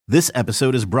This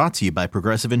episode is brought to you by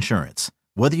Progressive Insurance.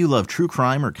 Whether you love true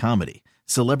crime or comedy,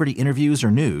 celebrity interviews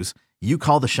or news, you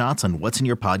call the shots on what's in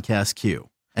your podcast queue.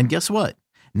 And guess what?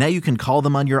 Now you can call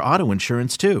them on your auto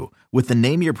insurance too with the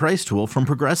Name Your Price tool from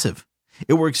Progressive.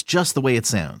 It works just the way it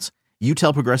sounds. You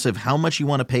tell Progressive how much you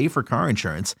want to pay for car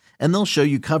insurance, and they'll show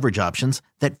you coverage options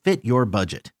that fit your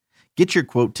budget. Get your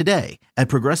quote today at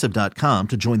Progressive.com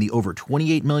to join the over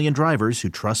 28 million drivers who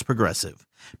trust Progressive.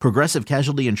 Progressive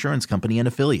Casualty Insurance Company and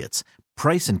Affiliates.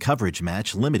 Price and coverage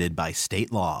match limited by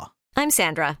state law. I'm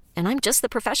Sandra, and I'm just the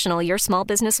professional your small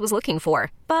business was looking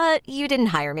for. But you didn't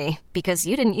hire me because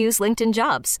you didn't use LinkedIn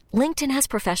Jobs. LinkedIn has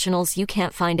professionals you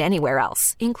can't find anywhere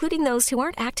else, including those who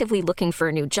aren't actively looking for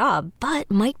a new job, but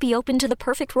might be open to the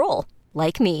perfect role,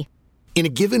 like me. In a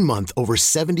given month, over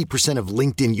 70% of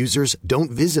LinkedIn users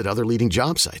don't visit other leading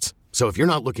job sites. So if you're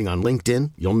not looking on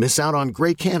LinkedIn, you'll miss out on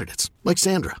great candidates like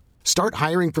Sandra. Start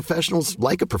hiring professionals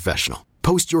like a professional.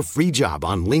 Post your free job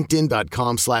on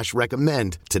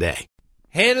linkedin.com/recommend today.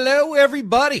 Hello,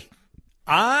 everybody.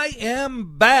 I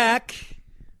am back,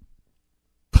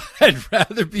 but I'd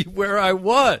rather be where I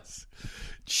was.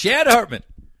 Chad Hartman,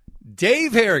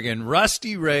 Dave Harrigan,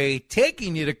 Rusty Ray,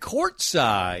 taking you to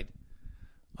courtside.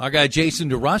 Our guy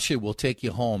Jason DeRusha will take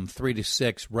you home 3 to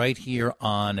 6 right here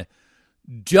on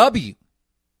WCCO.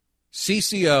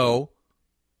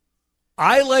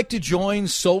 I like to join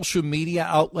social media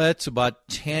outlets about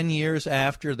 10 years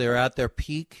after they're at their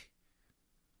peak.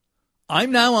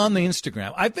 I'm now on the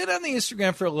Instagram. I've been on the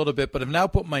Instagram for a little bit, but I've now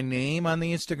put my name on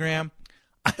the Instagram.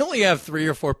 I only have 3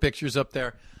 or 4 pictures up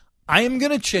there. I am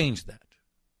going to change that.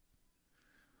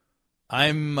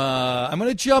 I'm going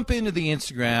to jump into the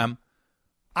Instagram.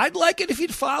 I'd like it if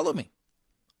you'd follow me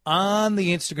on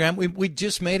the Instagram. We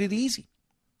just made it easy.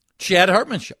 Chad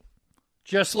Hartman Show.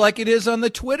 Just like it is on the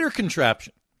Twitter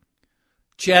contraption.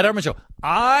 Chad Hartman Show.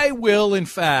 I will, in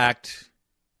fact,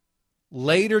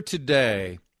 later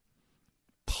today,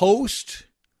 post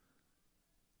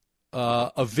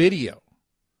a video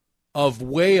of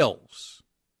whales,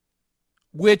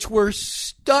 which were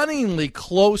stunningly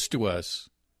close to us.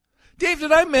 Dave,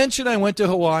 did I mention I went to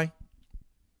Hawaii?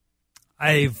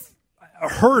 I've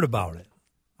heard about it.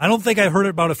 I don't think I heard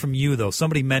about it from you, though.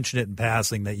 Somebody mentioned it in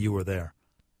passing that you were there.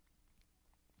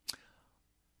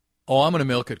 Oh, I'm going to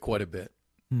milk it quite a bit.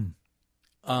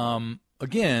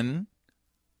 Again,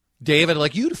 Dave, I'd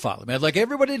like you to follow me. I'd like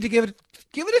everybody to give it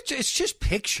it's just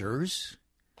pictures.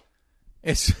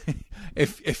 It's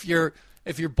if you're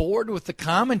bored with the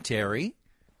commentary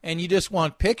and you just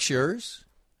want pictures,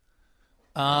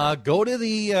 go to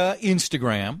the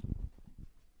Instagram,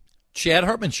 Chad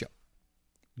Hartman Show.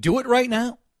 Do it right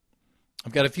now.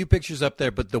 I've got a few pictures up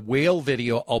there, but the whale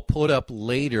video I'll put up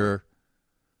later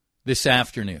this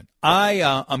afternoon.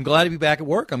 I'm glad to be back at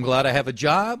work. I'm glad I have a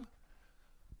job.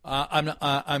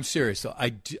 I'm serious though.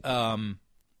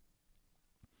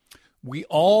 We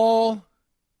all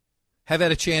have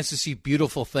had a chance to see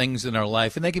beautiful things in our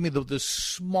life, and they can be the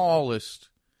smallest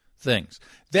things.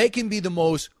 They can be the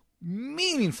most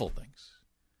meaningful things.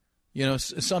 You know,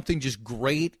 something just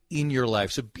great in your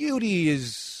life. So beauty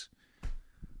is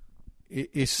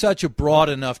such a broad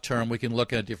enough term we can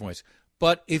look at it different ways.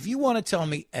 But if you want to tell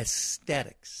me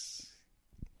aesthetics,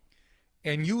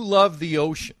 and you love the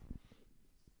ocean,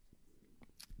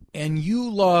 and you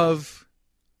love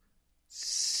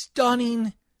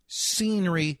stunning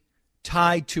scenery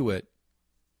tied to it,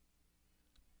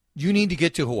 you need to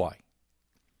get to Hawaii.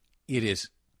 It is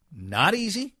not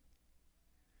easy.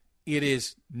 It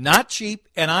is not cheap,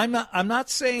 and I'm not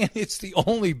saying it's the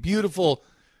only beautiful,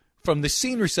 from the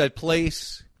scenery side,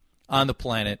 place on the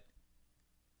planet.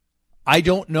 I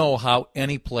don't know how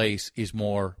any place is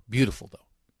more beautiful, though.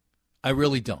 I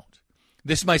really don't.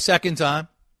 This is my second time,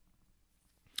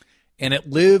 and it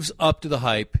lives up to the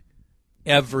hype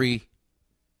every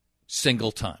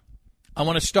single time. I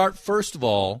want to start, first of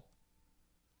all,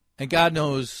 and God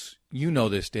knows you know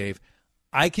this, Dave,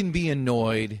 I can be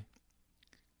annoyed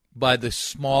by the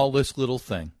smallest little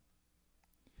thing.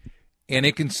 And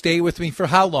it can stay with me for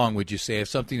how long, would you say, if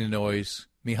something annoys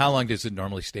me? How long does it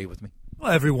normally stay with me?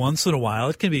 Well, every once in a while.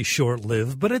 It can be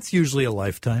short-lived, but it's usually a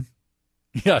lifetime.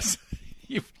 Yes,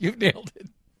 you've nailed it.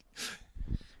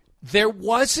 There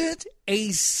wasn't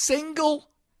a single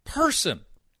person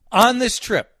on this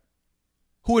trip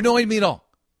who annoyed me at all.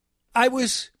 I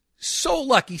was so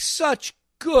lucky, such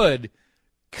good,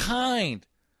 kind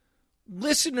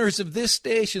listeners of this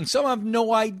station. Some have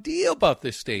no idea about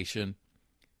this station,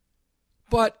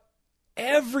 but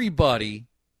everybody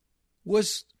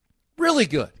was really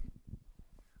good.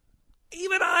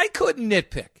 Even I couldn't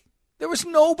nitpick. There was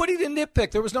nobody to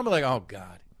nitpick. There was nobody like, oh,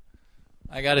 God,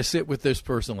 I got to sit with this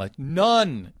person like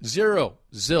none, zero,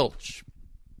 zilch.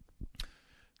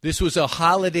 This was a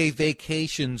holiday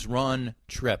vacations run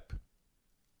trip.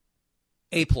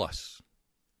 A+.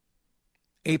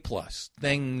 A+.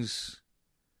 Things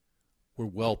were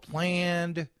well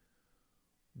planned,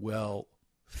 well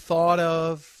thought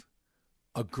of,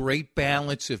 a great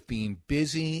balance of being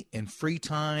busy and free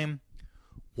time,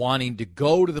 wanting to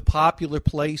go to the popular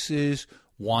places,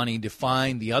 wanting to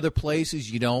find the other places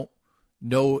you don't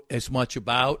know as much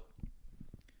about.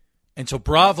 And so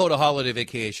bravo to Holiday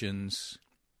Vacations.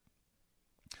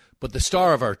 But the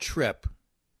star of our trip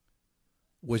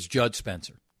was Judd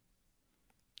Spencer.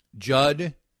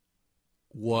 Judd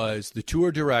was the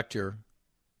tour director,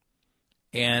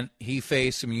 and he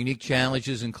faced some unique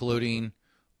challenges, including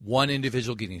one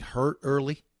individual getting hurt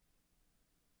early,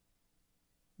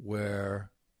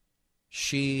 where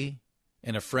she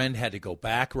and a friend had to go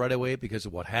back right away because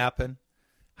of what happened,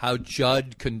 how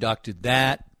Judd conducted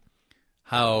that,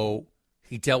 how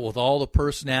he dealt with all the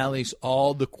personalities,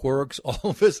 all the quirks,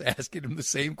 all of us asking him the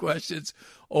same questions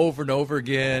over and over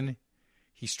again.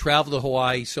 He's traveled to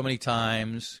Hawaii so many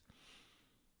times.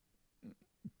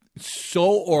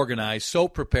 So organized, so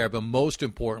prepared, but most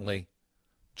importantly,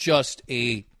 just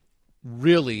a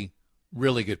really,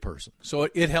 really good person. So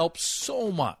it helps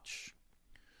so much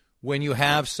when you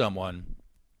have someone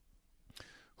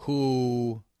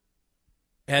who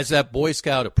has that Boy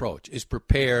Scout approach, is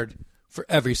prepared for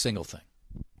every single thing.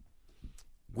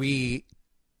 We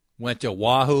went to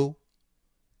Oahu,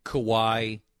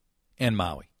 Kauai, and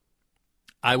Maui.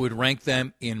 I would rank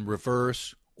them in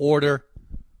reverse order.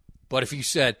 But if you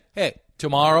said, hey,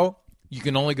 tomorrow you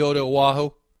can only go to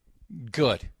Oahu,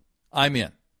 good. I'm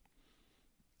in.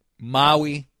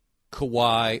 Maui,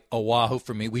 Kauai, Oahu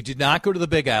for me. We did not go to the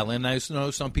Big Island. I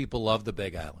know some people love the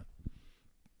Big Island.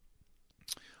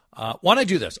 Why don't I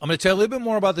do this? I'm going to tell you a little bit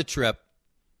more about the trip,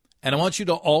 and I want you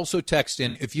to also text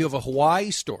in if you have a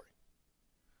Hawaii story.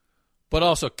 But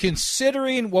also,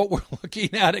 considering what we're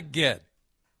looking at again,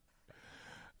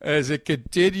 as it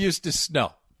continues to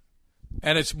snow,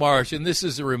 and it's March, and this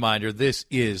is a reminder, this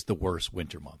is the worst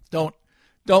winter month. Don't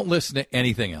listen to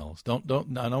anything else. I don't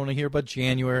want to hear about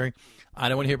January. I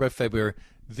don't want to hear about February.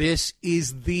 This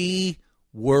is the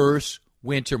worst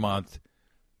winter month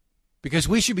because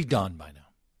we should be done by now.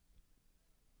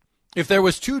 If there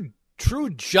was true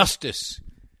justice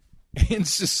in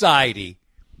society,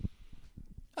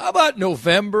 how about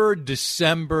November,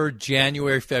 December,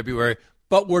 January, February,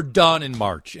 but we're done in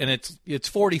March, and it's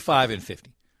 45 and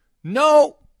 50.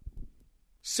 No,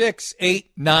 6,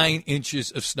 8, 9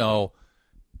 inches of snow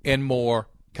and more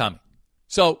coming.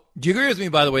 So, do you agree with me,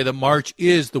 by the way, that March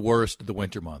is the worst of the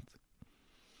winter months?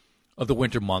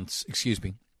 Excuse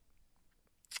me.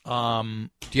 Do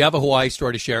you have a Hawaii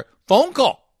story to share? Phone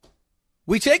call.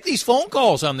 We take these phone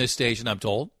calls on this station, I'm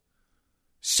told.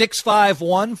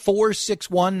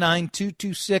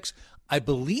 651-461-9226, I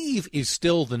believe, is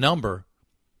still the number.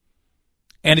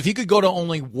 And if you could go to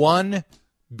only one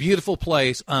beautiful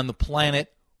place on the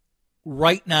planet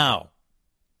right now,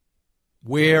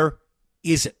 where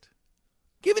is it?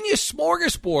 Giving you a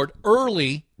smorgasbord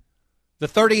early. The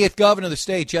 38th governor of the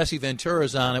state, Jesse Ventura,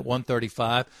 is on at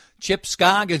 1:35. Chip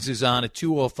Scoggins is on at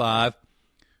 2:05.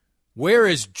 Where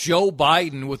is Joe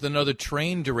Biden with another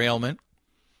train derailment?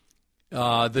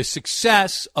 The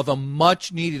success of a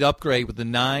much-needed upgrade with the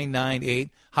 998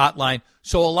 hotline.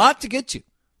 So a lot to get to.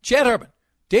 Chad Urban,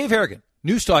 Dave Harrigan,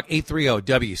 News Talk 830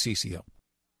 WCCO.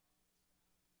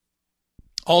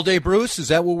 All day, Bruce, is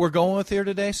that what we're going with here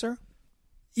today, sir?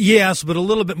 Yes, but a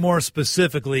little bit more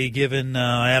specifically, given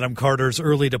Adam Carter's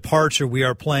early departure, we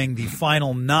are playing the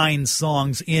final 9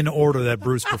 songs in order that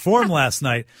Bruce performed last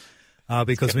night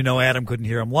because we know Adam couldn't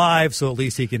hear him live, so at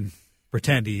least he can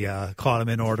pretend he caught him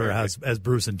in order as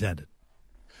Bruce intended.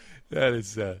 That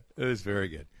is very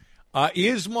good.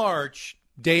 Is March,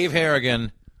 Dave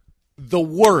Harrigan, the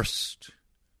worst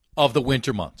of the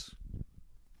winter months?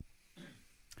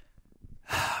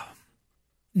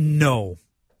 No,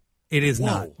 it is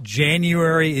not.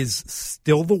 January is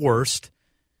still the worst.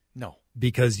 No.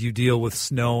 Because you deal with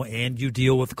snow and you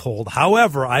deal with cold.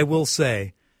 However, I will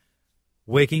say,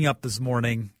 waking up this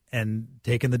morning and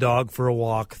taking the dog for a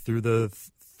walk through the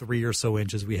 3 or so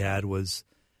inches we had was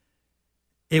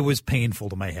painful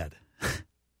to my head.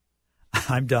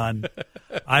 I'm done.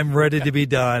 I'm ready to be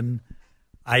done.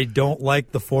 I don't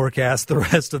like the forecast the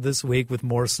rest of this week with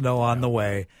more snow on the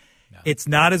way. No. It's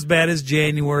not as bad as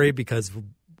January because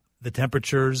the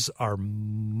temperatures are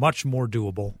much more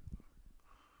doable.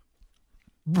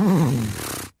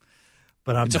 But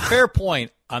it's a fair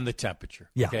point on the temperature.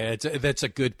 Yeah. Okay? That's a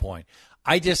good point.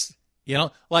 I just You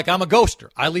know, like I'm a ghoster.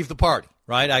 I leave the party,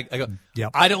 right? I go,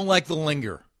 Yep. I don't like the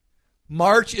linger.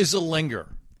 March is a linger.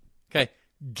 Okay,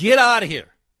 get out of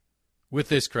here with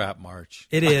this crap, March.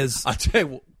 It is. I'll tell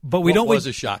you But we don't. was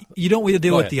a shock. You don't want to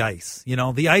deal Go with ahead. the ice. You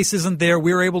know, the ice isn't there.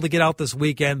 We were able to get out this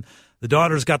weekend. The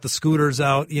daughter's got the scooters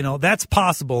out. You know, that's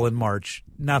possible in March.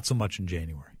 Not so much in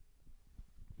January.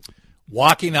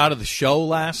 Walking out of the show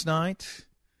last night,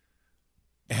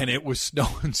 and it was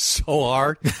snowing so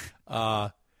hard.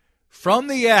 From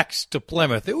the X to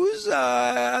Plymouth, it was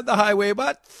on the highway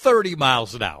about 30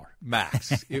 miles an hour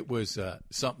max. It was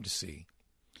something to see.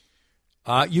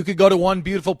 You could go to one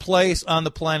beautiful place on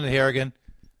the planet, Harrigan.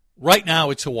 Right now,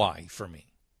 it's Hawaii for me.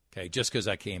 Okay, just because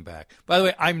I came back. By the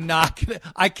way,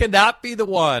 I cannot be the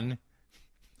one.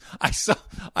 I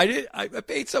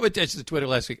paid some attention to Twitter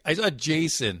last week. I saw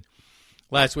Jason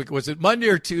last week. Was it Monday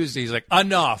or Tuesday? He's like,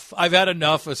 enough. I've had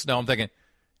enough of snow. I'm thinking,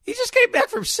 he just came back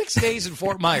from 6 days in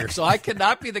Fort Myers, so I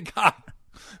cannot be the guy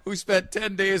who spent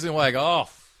 10 days and like, oh,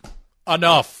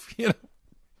 enough. You know.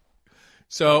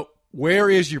 So, where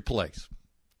is your place?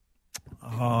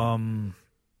 I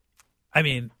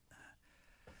mean,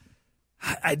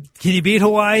 can you beat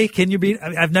Hawaii? Can you beat?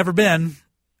 I've never been,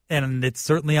 and it's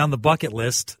certainly on the bucket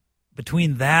list.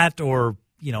 Between that or,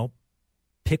 you know,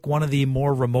 pick one of the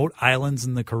more remote islands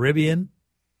in the Caribbean,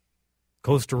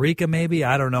 Costa Rica maybe,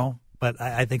 I don't know. But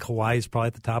I think Hawaii is probably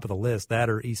at the top of the list. That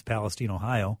or East Palestine,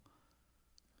 Ohio.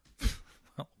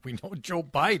 Well, we know Joe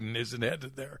Biden isn't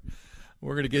headed there.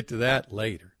 We're going to get to that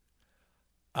later.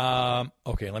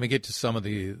 Okay, let me get to some of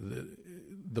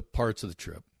the parts of the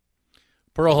trip.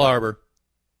 Pearl Harbor,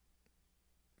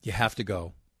 you have to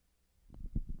go.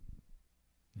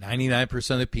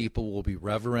 99% of the people will be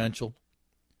reverential,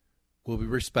 will be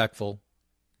respectful.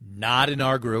 Not in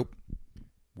our group.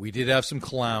 We did have some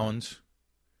clowns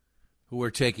who were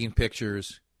taking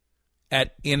pictures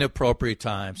at inappropriate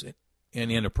times in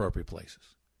inappropriate places.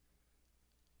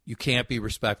 You can't be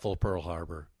respectful of Pearl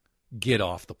Harbor. Get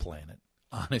off the planet,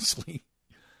 honestly.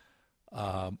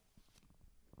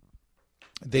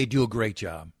 They do a great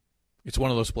job. It's one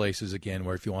of those places, again,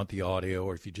 where if you want the audio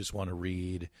or if you just want to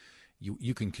read,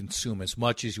 you can consume as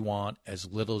much as you want, as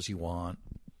little as you want.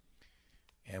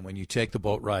 And when you take the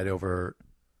boat ride over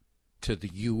to the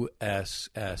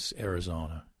USS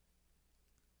Arizona,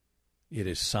 it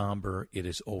is somber. It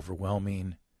is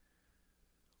overwhelming.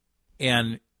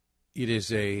 And it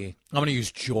is I'm going to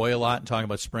use joy a lot in talking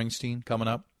about Springsteen coming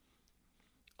up.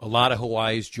 A lot of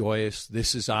Hawaii is joyous.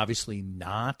 This is obviously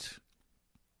not.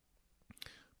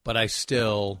 But I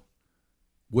still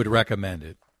would recommend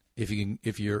it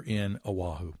if you're in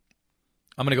Oahu.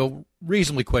 I'm going to go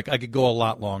reasonably quick. I could go a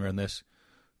lot longer in this.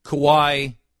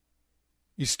 Kauai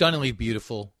is stunningly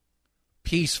beautiful,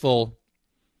 peaceful.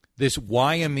 This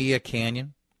Waimea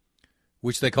Canyon,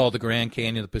 which they call the Grand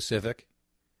Canyon of the Pacific,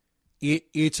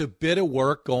 it's a bit of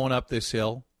work going up this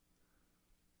hill,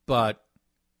 but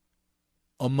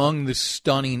among the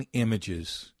stunning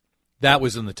images, that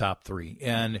was in the top 3.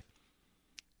 And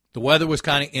the weather was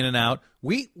kind of in and out.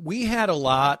 We had a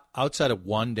lot outside of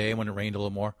one day when it rained a little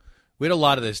more. We had a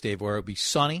lot of this, Dave, where it would be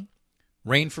sunny,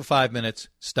 rain for 5 minutes,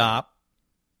 stop,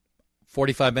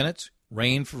 45 minutes,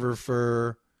 rain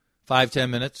for 5-10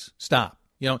 minutes, stop.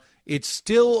 You know, it's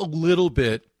still a little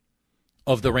bit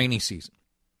of the rainy season.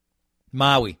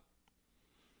 Maui.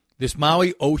 This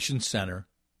Maui Ocean Center.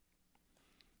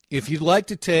 If you'd like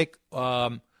to take,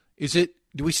 do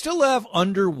we still have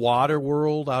Underwater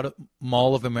World out at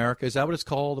Mall of America? Is that what it's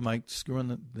called? Am I screwing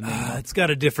the name? It's got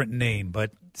a different name,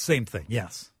 but same thing,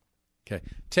 yes. Okay.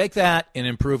 Take that and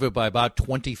improve it by about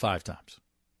 25 times.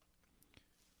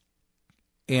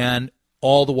 And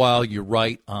all the while, you're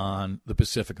right on the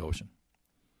Pacific Ocean.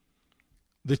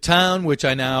 The town, which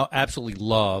I now absolutely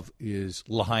love, is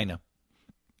Lahaina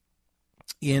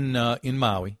in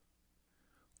Maui,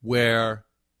 where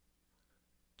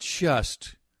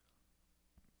just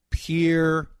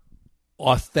pure,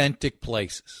 authentic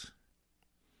places.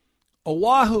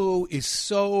 Oahu is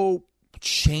so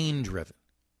chain-driven.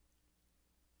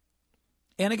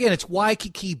 And again, it's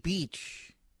Waikiki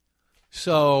Beach.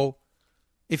 So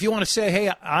if you want to say,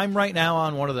 hey, I'm right now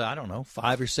on one of the,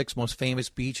 5 or 6 most famous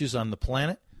beaches on the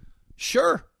planet,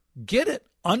 sure, get it,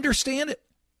 understand it.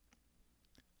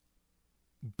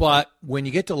 But when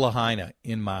you get to Lahaina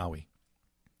in Maui,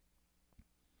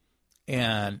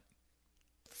 and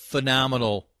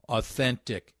phenomenal,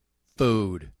 authentic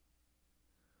food,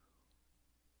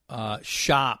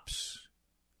 shops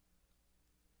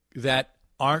that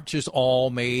aren't just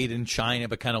all made in China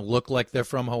but kind of look like they're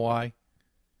from Hawaii,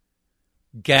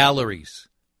 galleries,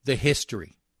 the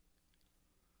history.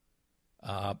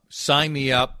 Sign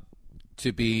me up.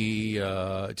 to be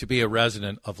a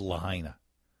resident of Lahaina.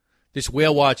 This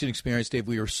whale watching experience, Dave,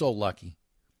 we were so lucky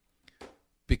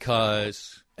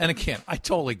because, and again, I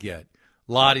totally get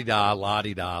la-di-da,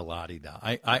 la-di-da, la-di-da.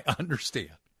 I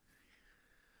understand.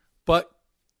 But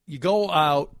you go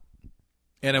out,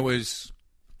 and it was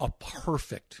a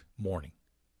perfect morning.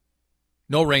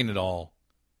 No rain at all.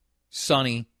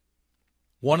 Sunny.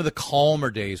 One of the calmer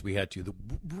days we had to. The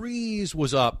breeze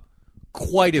was up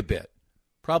quite a bit,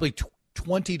 probably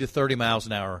 20 to 30 miles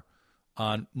an hour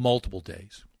on multiple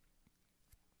days.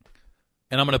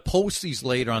 And I'm going to post these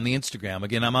later on the Instagram.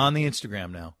 Again, I'm on the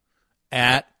Instagram now,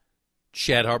 at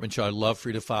Chad Hartman Show. I'd love for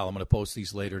you to follow. I'm going to post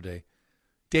these later today.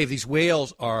 Dave, these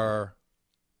whales are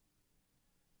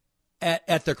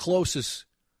at their closest,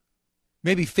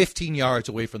 maybe 15 yards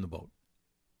away from the boat.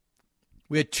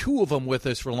 We had two of them with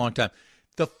us for a long time.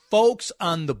 The folks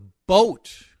on the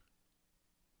boat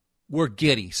were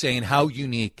giddy, saying how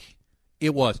unique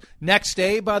it was. Next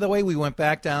day, by the way, we went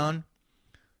back down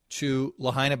to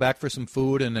Lahaina, back for some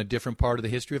food and a different part of the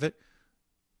history of it.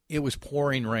 It was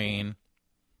pouring rain,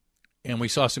 and we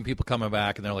saw some people coming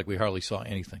back, and they're like, we hardly saw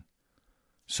anything.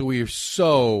 So we are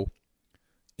so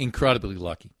incredibly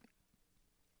lucky.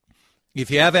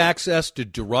 If you have access to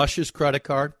DeRush's credit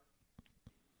card,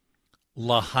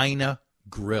 Lahaina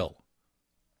Grill.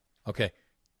 Okay,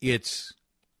 it's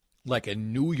like a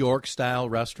New York-style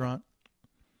restaurant,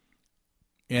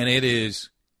 and it is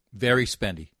very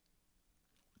spendy.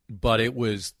 But it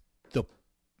was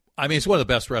it's one of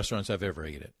the best restaurants I've ever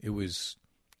ate at. It was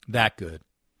that good.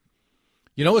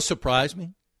 You know what surprised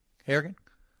me, Harrigan?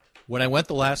 When I went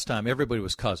the last time, everybody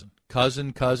was cousin.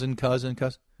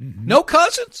 Mm-hmm. No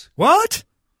cousins. What?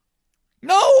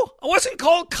 No, I wasn't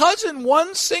called cousin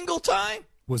one single time.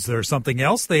 Was there something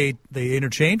else they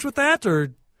interchanged with that,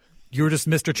 or you were just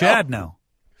Mr. Chad now?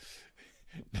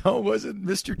 No, it wasn't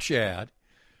Mr. Chad.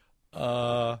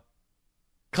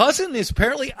 Cousin is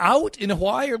apparently out in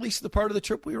Hawaii, or at least the part of the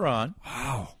trip we were on.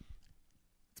 Wow.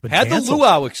 Had canceled. The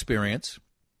luau experience.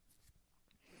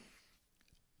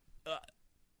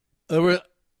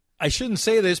 I shouldn't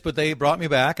say this, but they brought me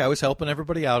back. I was helping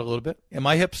everybody out a little bit, and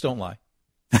my hips don't lie.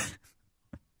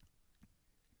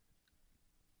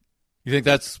 You think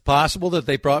that's possible that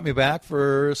they brought me back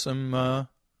for some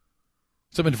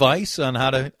advice on how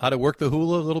to work the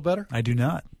hula a little better? I do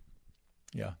not.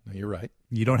 Yeah, no, you're right.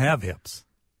 You don't have hips.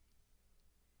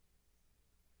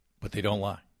 But they don't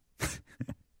lie.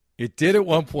 It did at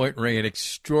one point rain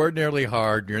extraordinarily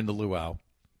hard during the luau.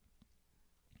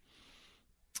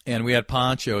 And we had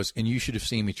ponchos, and you should have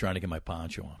seen me trying to get my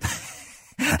poncho on.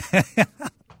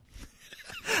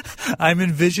 I'm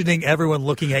envisioning everyone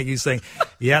looking at you saying,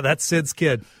 yeah, that's Sid's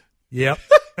kid. Yep.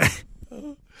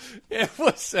 It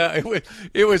was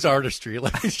artistry.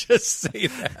 Let me just say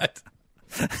that.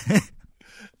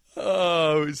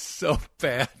 Oh, it was so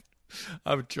bad.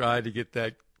 I'm trying to get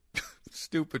that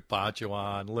stupid poncho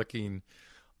on, looking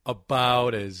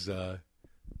about as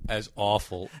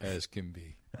awful as can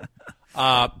be.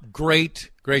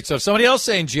 Great stuff. Somebody else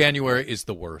saying January is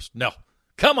the worst. No,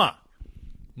 come on.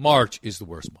 March is the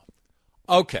worst month.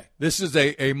 Okay, this is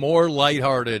a more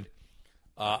lighthearted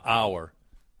hour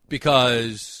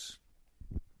because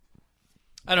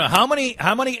I don't know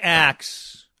how many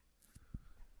acts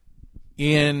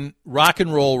in rock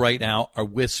and roll right now are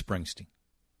with Springsteen.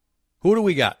 Who do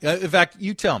we got? In fact,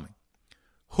 you tell me.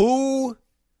 Who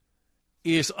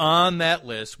is on that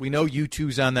list? We know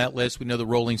U2's on that list. We know the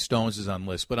Rolling Stones is on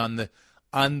the list. But on the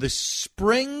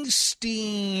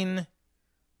Springsteen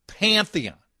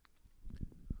pantheon,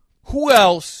 who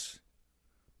else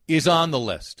is on the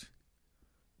list?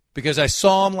 Because I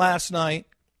saw him last night.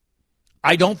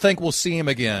 I don't think we'll see him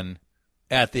again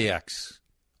at the X.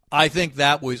 I think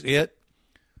that was it.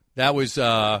 That was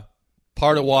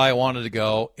part of why I wanted to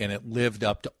go, and it lived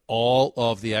up to all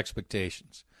of the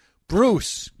expectations.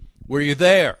 Bruce, were you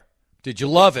there? Did you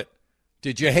love it?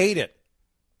 Did you hate it?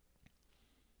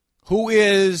 Who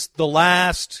is the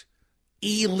last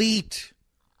elite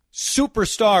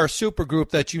superstar supergroup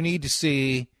that you need to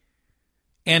see?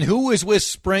 And who is with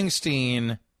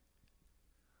Springsteen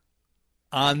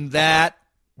on that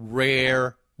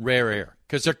rare air?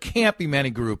 Because there can't be many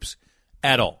groups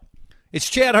at all. It's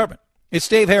Chad Hartman. It's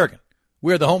Dave Harrigan.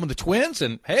 We're the home of the Twins,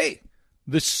 and hey,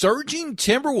 the surging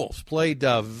Timberwolves played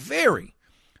a very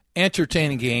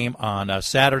entertaining game on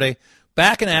Saturday.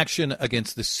 Back in action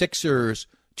against the Sixers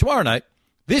tomorrow night.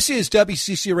 This is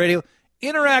WCC Radio.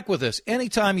 Interact with us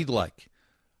anytime you'd like.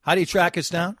 How do you track us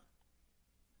down?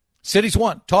 Cities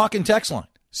 1, talk and text line,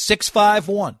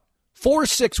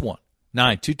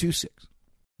 651-461-9226.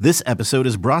 This episode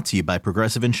is brought to you by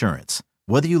Progressive Insurance.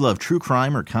 Whether you love true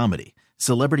crime or comedy,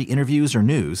 celebrity interviews, or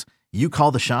news, you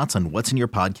call the shots on what's in your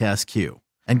podcast queue.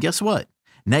 And guess what?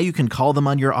 Now you can call them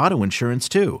on your auto insurance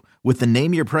too with the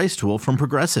Name Your Price tool from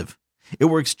Progressive. It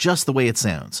works just the way it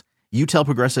sounds. You tell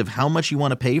Progressive how much you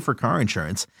want to pay for car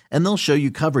insurance, and they'll show you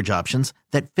coverage options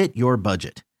that fit your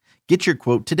budget. Get your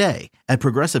quote today at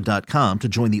Progressive.com to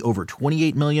join the over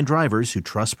 28 million drivers who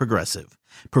trust Progressive.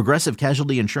 Progressive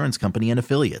Casualty Insurance Company and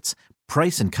Affiliates.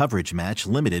 Price and coverage match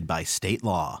limited by state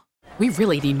law. We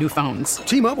really need new phones.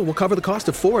 T-Mobile will cover the cost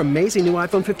of 4 amazing new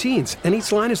iPhone 15s, and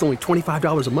each line is only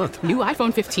 $25 a month. New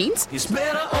iPhone 15s? It's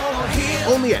better over here.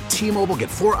 Only at T-Mobile, get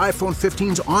 4 iPhone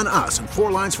 15s on us and 4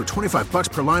 lines for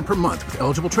 $25 per line per month with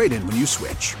eligible trade-in when you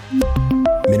switch.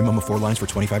 Minimum of 4 lines for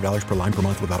 $25 per line per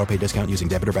month with autopay discount using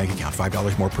debit or bank account.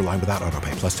 $5 more per line without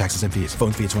autopay, plus taxes and fees.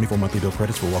 Phone fee at 24 monthly bill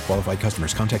credits for well-qualified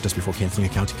customers. Contact us before canceling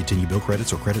account to continue bill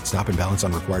credits or credit stop and balance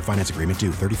on required finance agreement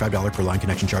due. $35 per line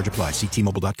connection charge applies. See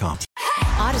T-Mobile.com.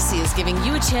 Odyssey is giving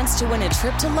you a chance to win a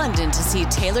trip to London to see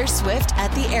Taylor Swift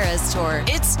at the Eras Tour.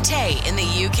 It's Tay in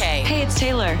the UK. Hey, it's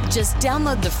Taylor. Just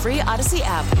download the free Odyssey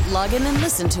app, log in and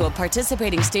listen to a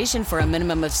participating station for a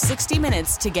minimum of 60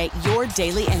 minutes to get your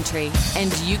daily entry.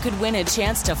 And you could win a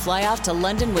chance to fly off to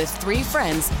London with 3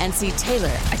 friends and see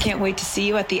Taylor. I can't wait to see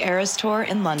you at the Eras Tour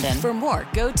in London. For more,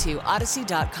 go to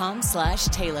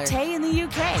odyssey.com/Taylor. Tay in the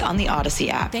UK. On the Odyssey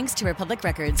app. Thanks to Republic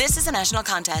Records. This is a national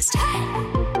contest.